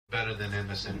better than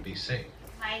MSNBC.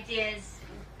 My idea is,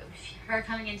 her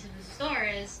coming into the store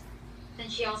is, then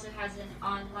she also has an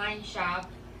online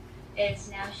shop. It's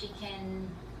now she can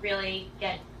really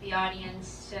get the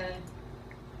audience to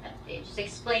just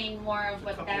explain more of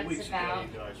what that's about.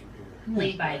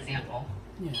 Lead by example.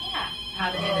 Yeah.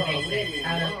 How to do the basics,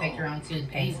 how to pick your own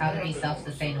toothpaste, how to be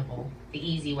self-sustainable, the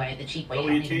easy way, the cheap way. You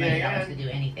don't need $1 million to do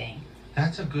anything.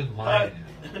 That's a good line.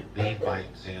 Lead by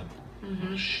example.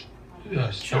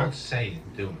 Don't say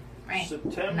it, do it. Right.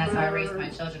 And that's how I raised my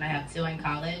children. I have 2 in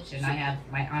college, and I have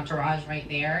my entourage right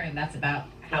there, and that's about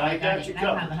how I got it. And I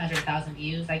don't have 100,000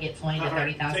 views. I get 20 to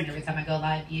 30,000 every time I go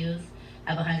live views.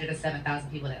 I have 100 to 7,000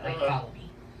 people that follow me.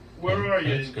 Where are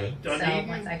you? That's good. So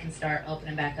once I can start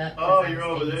opening back up, you're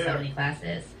over there. So many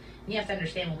classes. You have to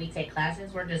understand, when we take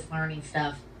classes, we're just learning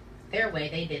stuff their way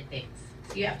they did things.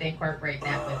 So you have to incorporate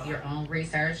that with your own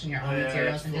research and your own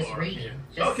materials and just reading.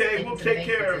 Just okay, we'll take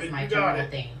care of it. My You got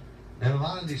it. thing. And a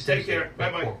lot of these things care.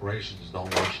 that Bye-bye. corporations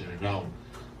don't want you to know.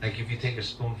 Like if you take a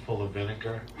spoonful of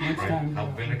vinegar, right? How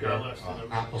vinegar,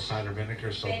 apple cider vinegar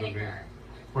is so good. Vinegar.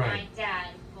 Right. My dad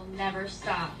will never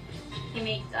stop. He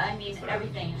makes,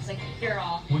 everything. It's like a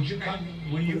cure-all. Will you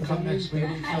come next week?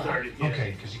 Started, yeah.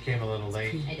 Okay, because you came a little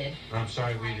late. I did. I'm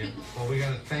sorry we didn't. Well, we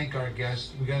got to thank our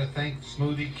guests. We got to thank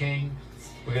Smoothie King.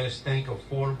 We got to thank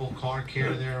Affordable Car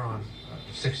Care there on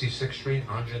 66th Street,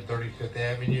 135th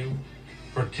Avenue.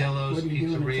 Portillo's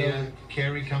Pizzeria.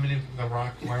 Carrie coming in from the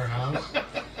Rock Warehouse.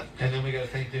 And then we got to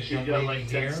thank this young lady like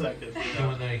 10 here seconds,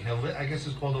 doing the, I guess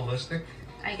it's called holistic.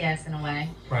 I guess, in a way.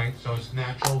 Right, so it's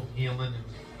natural healing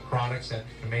products that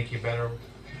can make you better.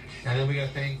 And then we got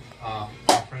to thank our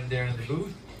friend there in the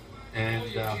booth. And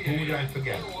who did I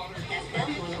forget?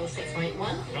 FM 106.1.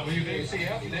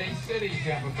 WDCF, Dade City,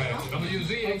 Tampa Bay.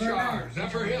 WZHR,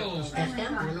 Zephyr Hills.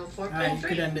 FM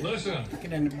 104.3. Listen.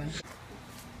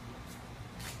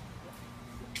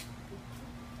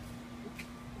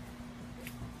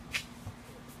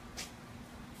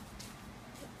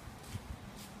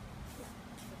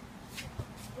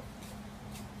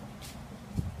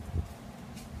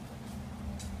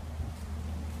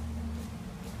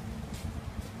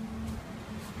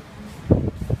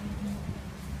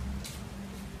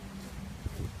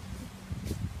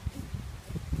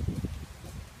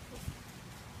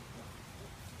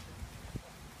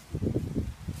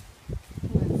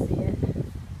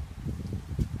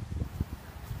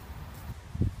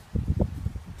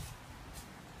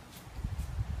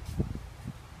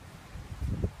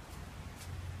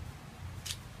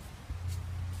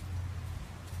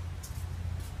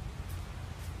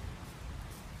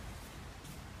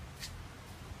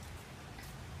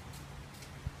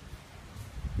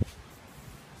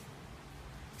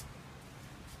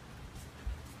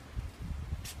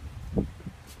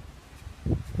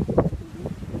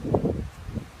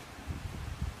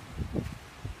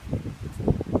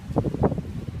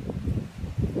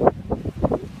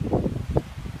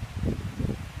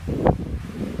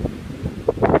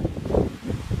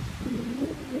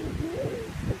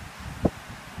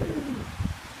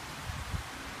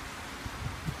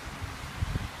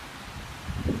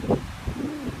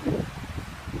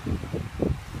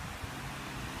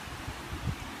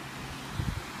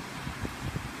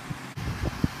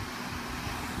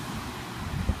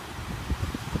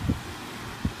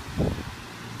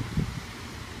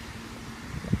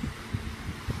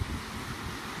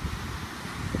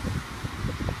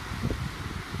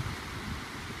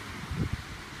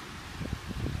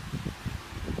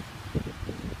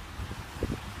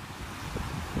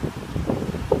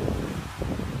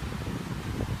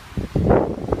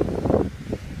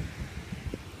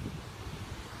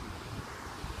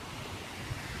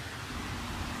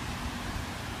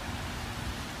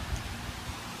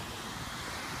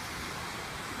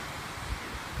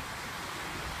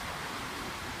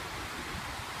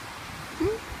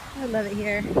 I love it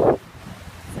here.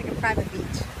 It's like a private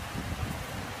beach.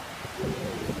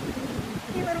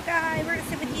 Hey little guy, we're gonna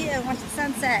sit with you and watch the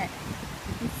sunset.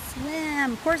 And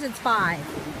swim. Of course it's 5.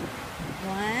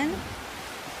 1.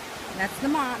 That's the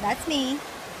mom. That's me.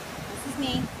 This is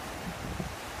me.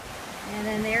 And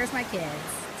then there's my kids.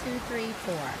 2, 3,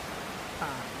 4, 5.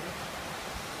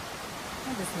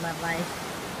 I just love life.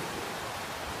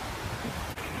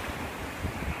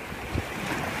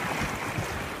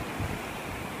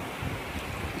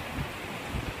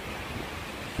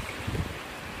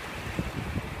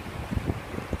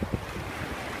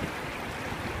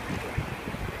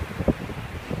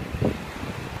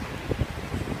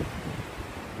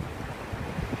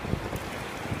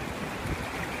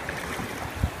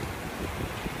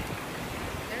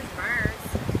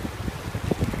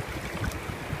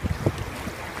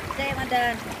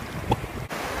 Done.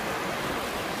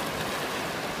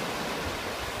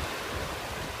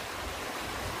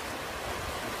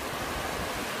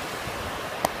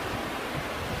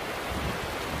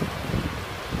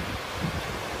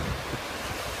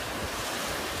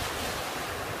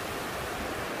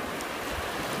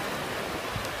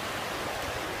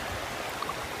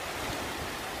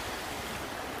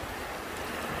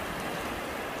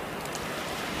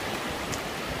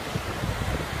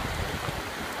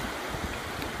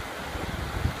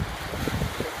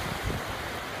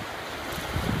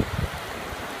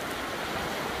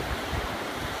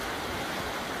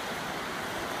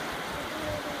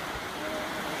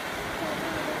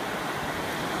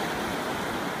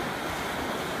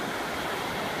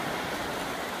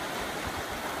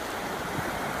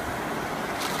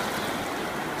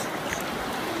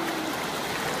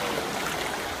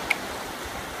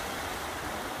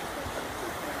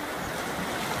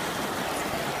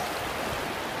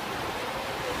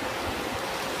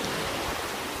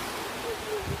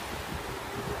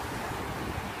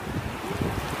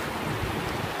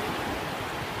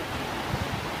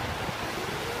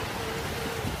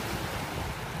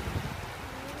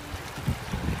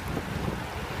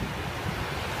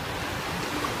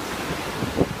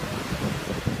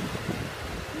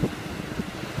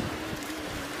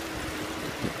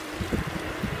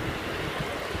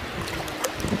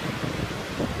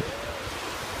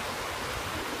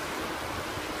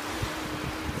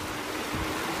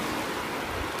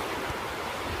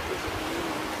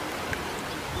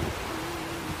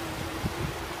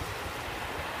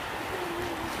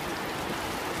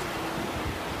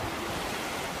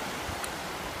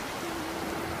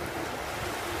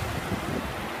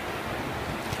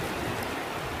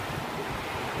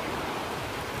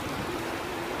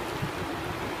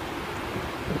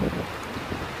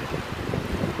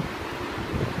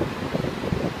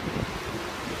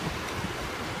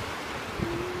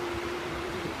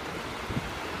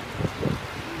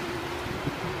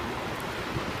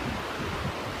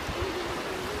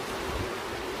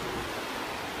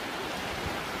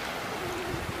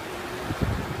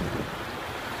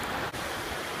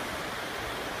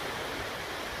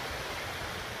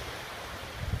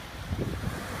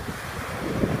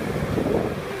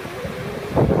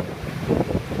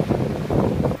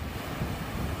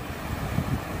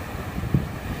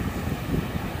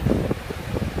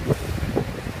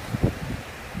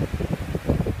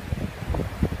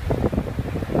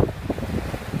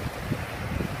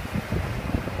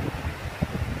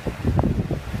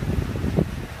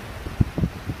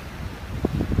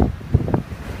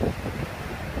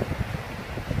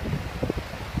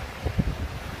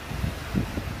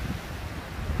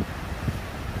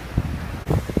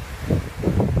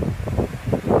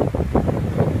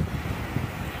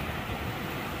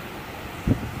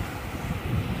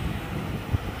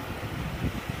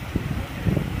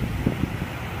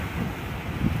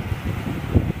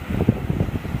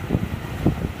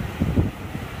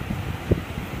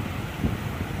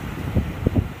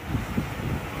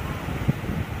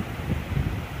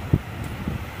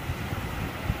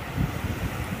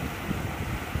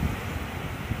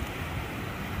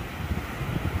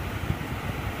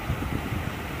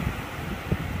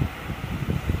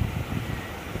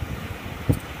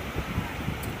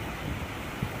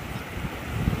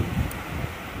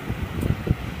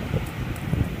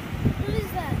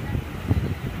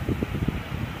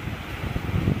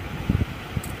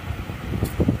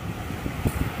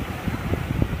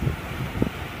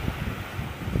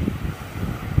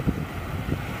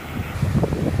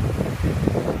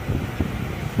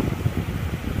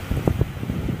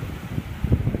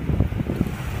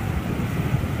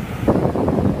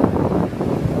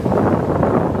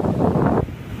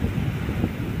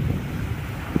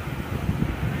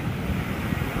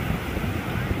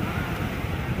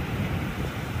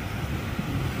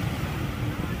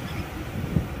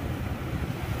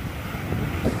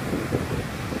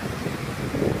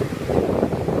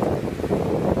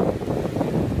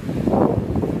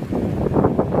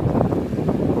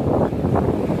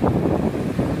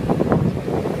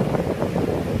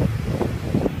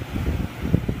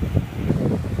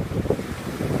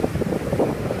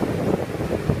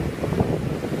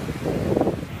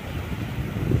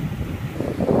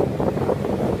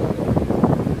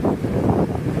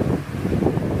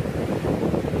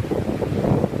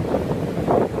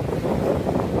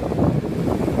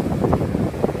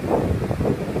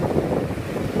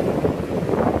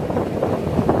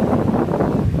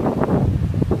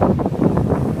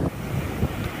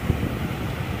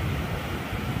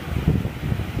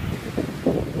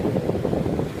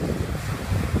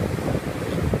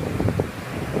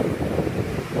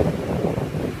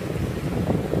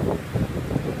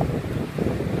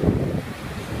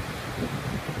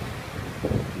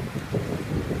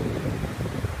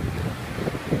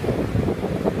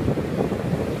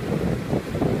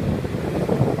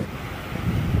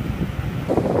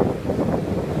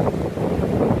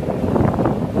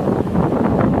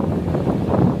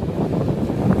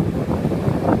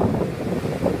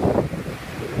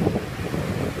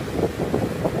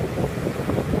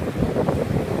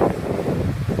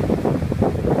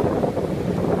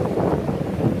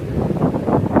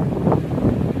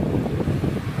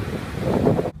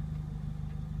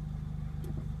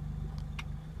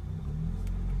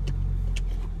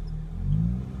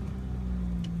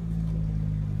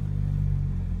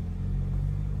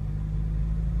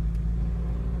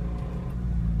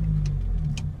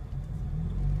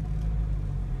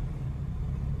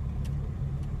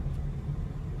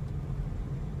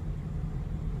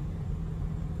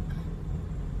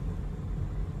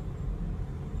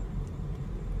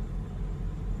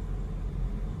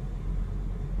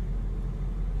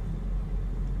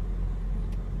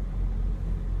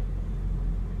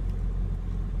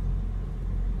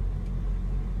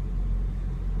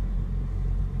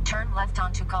 Turn left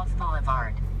onto Gulf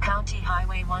Boulevard, County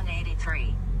Highway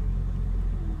 183.